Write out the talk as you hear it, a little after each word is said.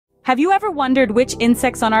Have you ever wondered which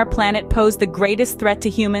insects on our planet pose the greatest threat to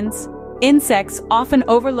humans? Insects, often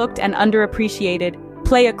overlooked and underappreciated,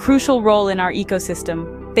 play a crucial role in our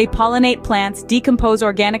ecosystem. They pollinate plants, decompose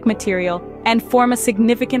organic material, and form a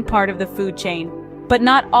significant part of the food chain. But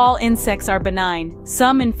not all insects are benign.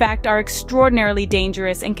 Some, in fact, are extraordinarily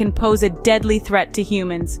dangerous and can pose a deadly threat to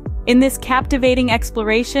humans. In this captivating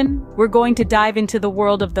exploration, we're going to dive into the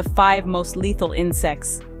world of the 5 most lethal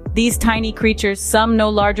insects. These tiny creatures, some no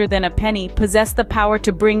larger than a penny, possess the power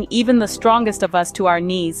to bring even the strongest of us to our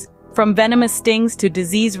knees. From venomous stings to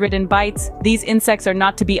disease-ridden bites, these insects are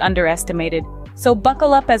not to be underestimated. So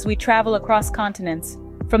buckle up as we travel across continents,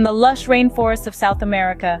 from the lush rainforests of South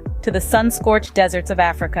America to the sun-scorched deserts of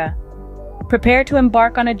Africa. Prepare to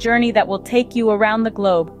embark on a journey that will take you around the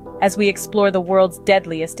globe as we explore the world's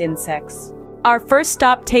deadliest insects. Our first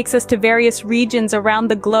stop takes us to various regions around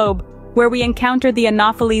the globe, where we encounter the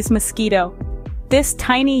Anopheles mosquito. This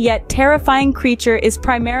tiny yet terrifying creature is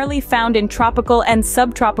primarily found in tropical and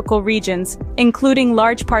subtropical regions, including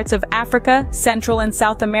large parts of Africa, Central and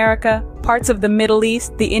South America, parts of the Middle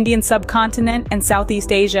East, the Indian subcontinent, and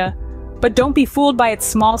Southeast Asia. But don't be fooled by its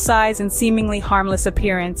small size and seemingly harmless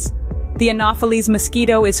appearance. The Anopheles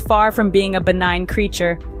mosquito is far from being a benign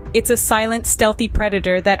creature. It's a silent, stealthy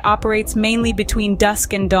predator that operates mainly between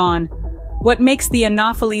dusk and dawn. What makes the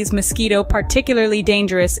Anopheles mosquito particularly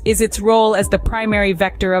dangerous is its role as the primary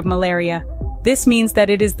vector of malaria. This means that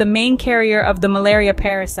it is the main carrier of the malaria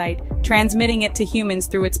parasite, transmitting it to humans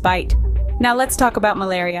through its bite. Now let's talk about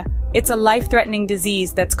malaria. It's a life-threatening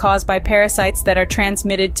disease that's caused by parasites that are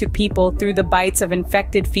transmitted to people through the bites of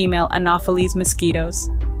infected female Anopheles mosquitoes.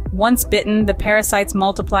 Once bitten, the parasites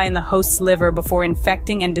multiply in the host's liver before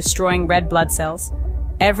infecting and destroying red blood cells.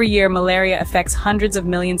 Every year, malaria affects hundreds of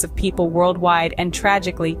millions of people worldwide and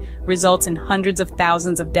tragically results in hundreds of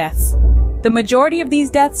thousands of deaths. The majority of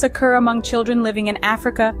these deaths occur among children living in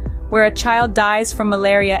Africa, where a child dies from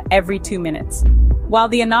malaria every 2 minutes. While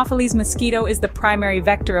the Anopheles mosquito is the primary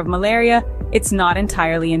vector of malaria, it's not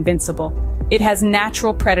entirely invincible. It has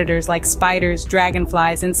natural predators like spiders,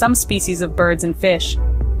 dragonflies, and some species of birds and fish.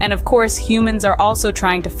 And of course, humans are also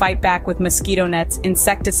trying to fight back with mosquito nets,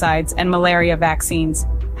 insecticides, and malaria vaccines.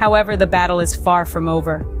 However, the battle is far from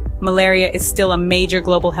over. Malaria is still a major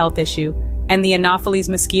global health issue, and the Anopheles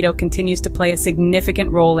mosquito continues to play a significant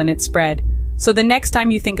role in its spread. So the next time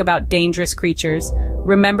you think about dangerous creatures,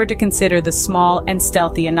 remember to consider the small and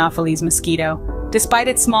stealthy Anopheles mosquito. Despite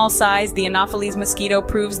its small size, the Anopheles mosquito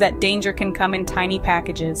proves that danger can come in tiny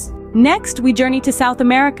packages. Next, we journey to South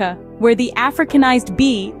America, where the Africanized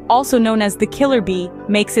bee, also known as the killer bee,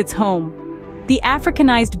 makes its home. The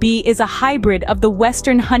Africanized bee is a hybrid of the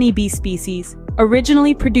western honeybee species,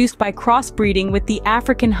 originally produced by crossbreeding with the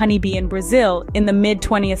African honeybee in Brazil in the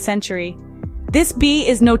mid-20th century. This bee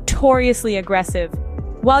is notoriously aggressive.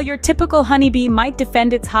 While your typical honeybee might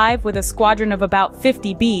defend its hive with a squadron of about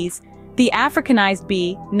 50 bees, the Africanized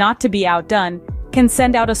bee, not to be outdone, can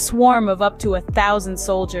send out a swarm of up to 1,000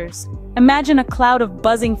 soldiers. Imagine a cloud of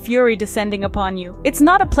buzzing fury descending upon you. It's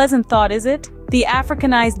not a pleasant thought, is it? The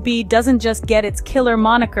Africanized bee doesn't just get its killer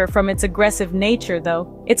moniker from its aggressive nature,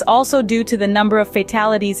 though. It's also due to the number of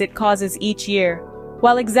fatalities it causes each year.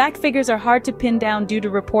 While exact figures are hard to pin down due to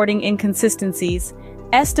reporting inconsistencies,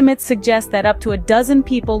 estimates suggest that up to 12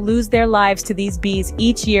 people lose their lives to these bees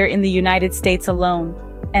each year in the United States alone.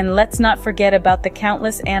 And let's not forget about the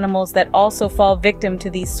countless animals that also fall victim to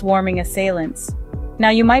these swarming assailants. Now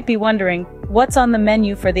you might be wondering, what's on the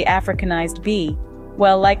menu for the Africanized bee?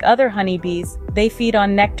 Well, like other honeybees, they feed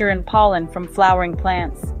on nectar and pollen from flowering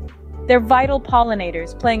plants. They're vital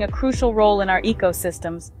pollinators, playing a crucial role in our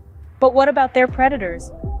ecosystems. But what about their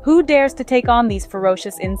predators? Who dares to take on these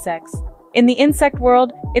ferocious insects? In the insect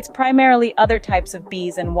world, it's primarily other types of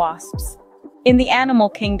bees and wasps. In the animal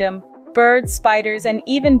kingdom, birds, spiders, and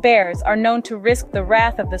even bears are known to risk the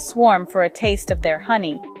wrath of the swarm for a taste of their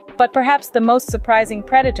honey. But perhaps the most surprising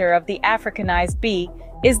predator of the Africanized bee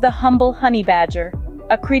is the humble honey badger,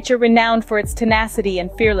 a creature renowned for its tenacity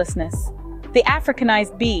and fearlessness. The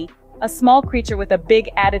Africanized bee, a small creature with a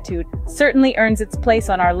big attitude, certainly earns its place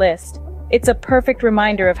on our list. It's a perfect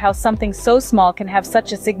reminder of how something so small can have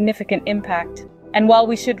such a significant impact. And while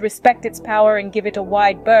we should respect its power and give it a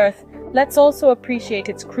wide berth, let's also appreciate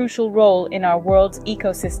its crucial role in our world's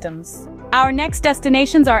ecosystems. Our next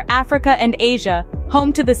destinations are Africa and Asia,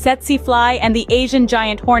 home to the tsetse fly and the Asian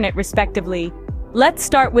giant hornet respectively. Let's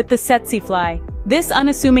start with the tsetse fly. This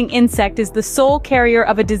unassuming insect is the sole carrier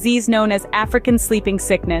of a disease known as African sleeping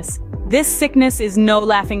sickness. This sickness is no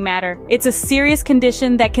laughing matter. It's a serious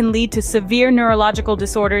condition that can lead to severe neurological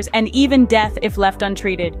disorders and even death if left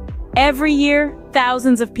untreated. Every year,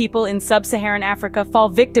 thousands of people in sub-Saharan Africa fall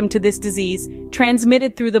victim to this disease,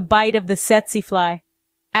 transmitted through the bite of the tsetse fly.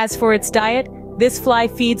 As for its diet, this fly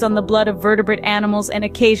feeds on the blood of vertebrate animals and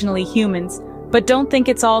occasionally humans. But don't think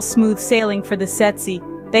it's all smooth sailing for the tsetse.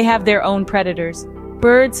 They have their own predators.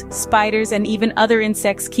 Birds, spiders, and even other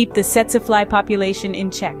insects keep the tsetse fly population in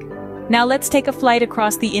check. Now let's take a flight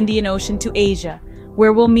across the Indian Ocean to Asia,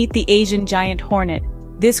 where we'll meet the Asian giant hornet.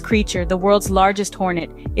 This creature, the world's largest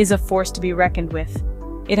hornet, is a force to be reckoned with.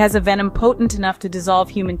 It has a venom potent enough to dissolve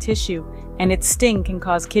human tissue, and its sting can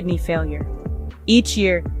cause kidney failure. Each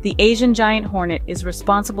year, the Asian giant hornet is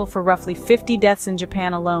responsible for roughly 50 deaths in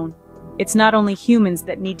Japan alone. It's not only humans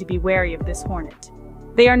that need to be wary of this hornet.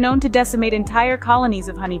 They are known to decimate entire colonies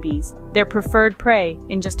of honeybees, their preferred prey,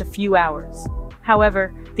 in just a few hours.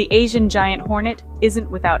 However, the Asian giant hornet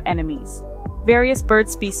isn't without enemies. Various bird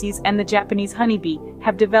species and the Japanese honeybee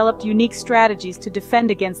have developed unique strategies to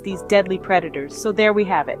defend against these deadly predators, so there we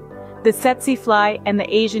have it. The tsetse fly and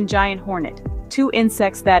the Asian giant hornet, two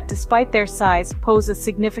insects that, despite their size, pose a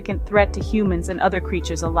significant threat to humans and other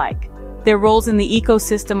creatures alike. Their roles in the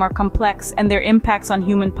ecosystem are complex and their impacts on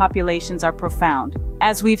human populations are profound.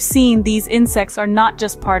 As we've seen, these insects are not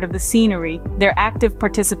just part of the scenery, they're active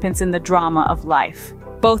participants in the drama of life.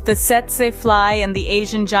 Both the tsetse fly and the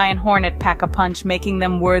Asian giant hornet pack a punch, making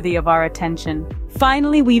them worthy of our attention.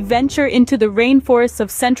 Finally, we venture into the rainforests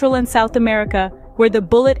of Central and South America, where the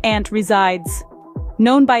bullet ant resides.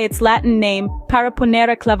 Known by its Latin name,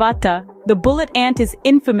 Paraponera clavata, the bullet ant is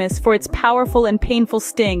infamous for its powerful and painful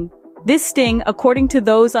sting. This sting, according to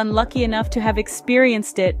those unlucky enough to have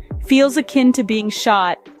experienced it, feels akin to being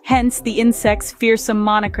shot, hence the insect's fearsome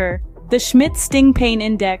moniker. The Schmidt Sting Pain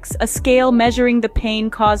Index, a scale measuring the pain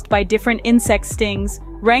caused by different insect stings,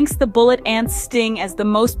 ranks the bullet ant's sting as the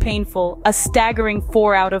most painful, a staggering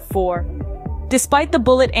 4 out of 4. Despite the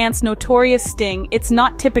bullet ant's notorious sting, it's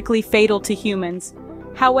not typically fatal to humans.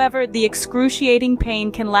 However, the excruciating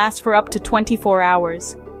pain can last for up to 24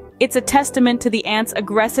 hours. It's a testament to the ant's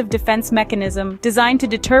aggressive defense mechanism, designed to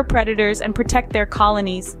deter predators and protect their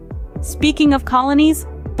colonies. Speaking of colonies,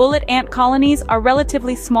 bullet ant colonies are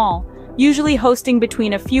relatively small, usually hosting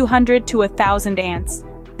between a few hundred to 1,000 ants.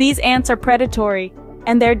 These ants are predatory,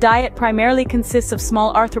 and their diet primarily consists of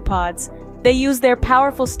small arthropods. They use their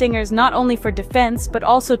powerful stingers not only for defense, but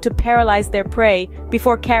also to paralyze their prey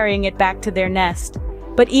before carrying it back to their nest.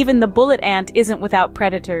 But even the bullet ant isn't without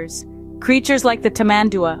predators. Creatures like the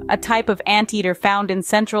tamandua, a type of anteater found in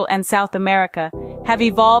Central and South America, have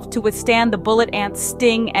evolved to withstand the bullet ant's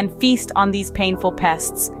sting and feast on these painful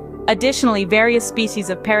pests. Additionally, various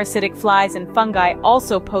species of parasitic flies and fungi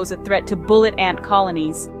also pose a threat to bullet ant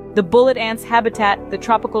colonies. The bullet ant's habitat, the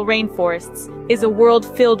tropical rainforests, is a world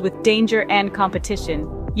filled with danger and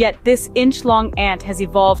competition. Yet this inch-long ant has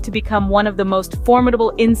evolved to become one of the most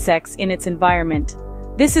formidable insects in its environment.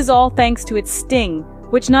 This is all thanks to its sting,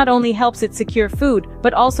 which not only helps it secure food,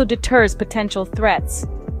 but also deters potential threats.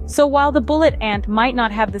 So while the bullet ant might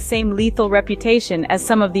not have the same lethal reputation as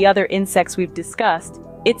some of the other insects we've discussed,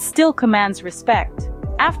 it still commands respect.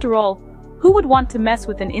 After all, who would want to mess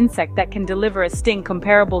with an insect that can deliver a sting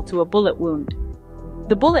comparable to a bullet wound?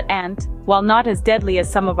 The bullet ant, while not as deadly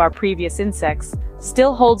as some of our previous insects,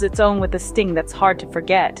 still holds its own with a sting that's hard to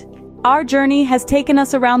forget. Our journey has taken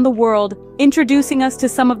us around the world, introducing us to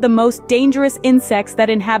some of the most dangerous insects that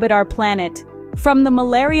inhabit our planet. From the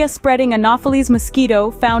malaria-spreading Anopheles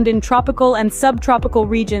mosquito found in tropical and subtropical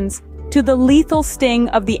regions, to the lethal sting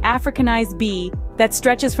of the Africanized bee that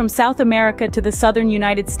stretches from South America to the southern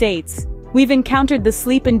United States. We've encountered the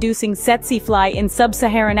sleep-inducing tsetse fly in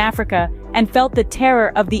sub-Saharan Africa and felt the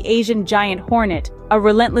terror of the Asian giant hornet, a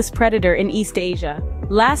relentless predator in East Asia.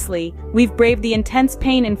 Lastly, we've braved the intense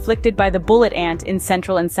pain inflicted by the bullet ant in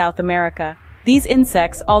Central and South America. These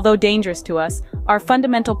insects, although dangerous to us, are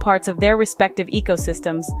fundamental parts of their respective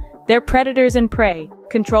ecosystems. They're predators and prey,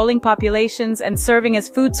 controlling populations and serving as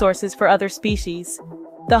food sources for other species.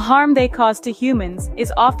 The harm they cause to humans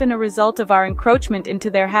is often a result of our encroachment into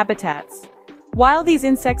their habitats. While these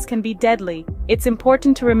insects can be deadly, it's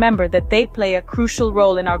important to remember that they play a crucial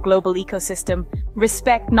role in our global ecosystem.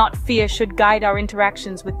 Respect, not fear, should guide our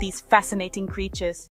interactions with these fascinating creatures.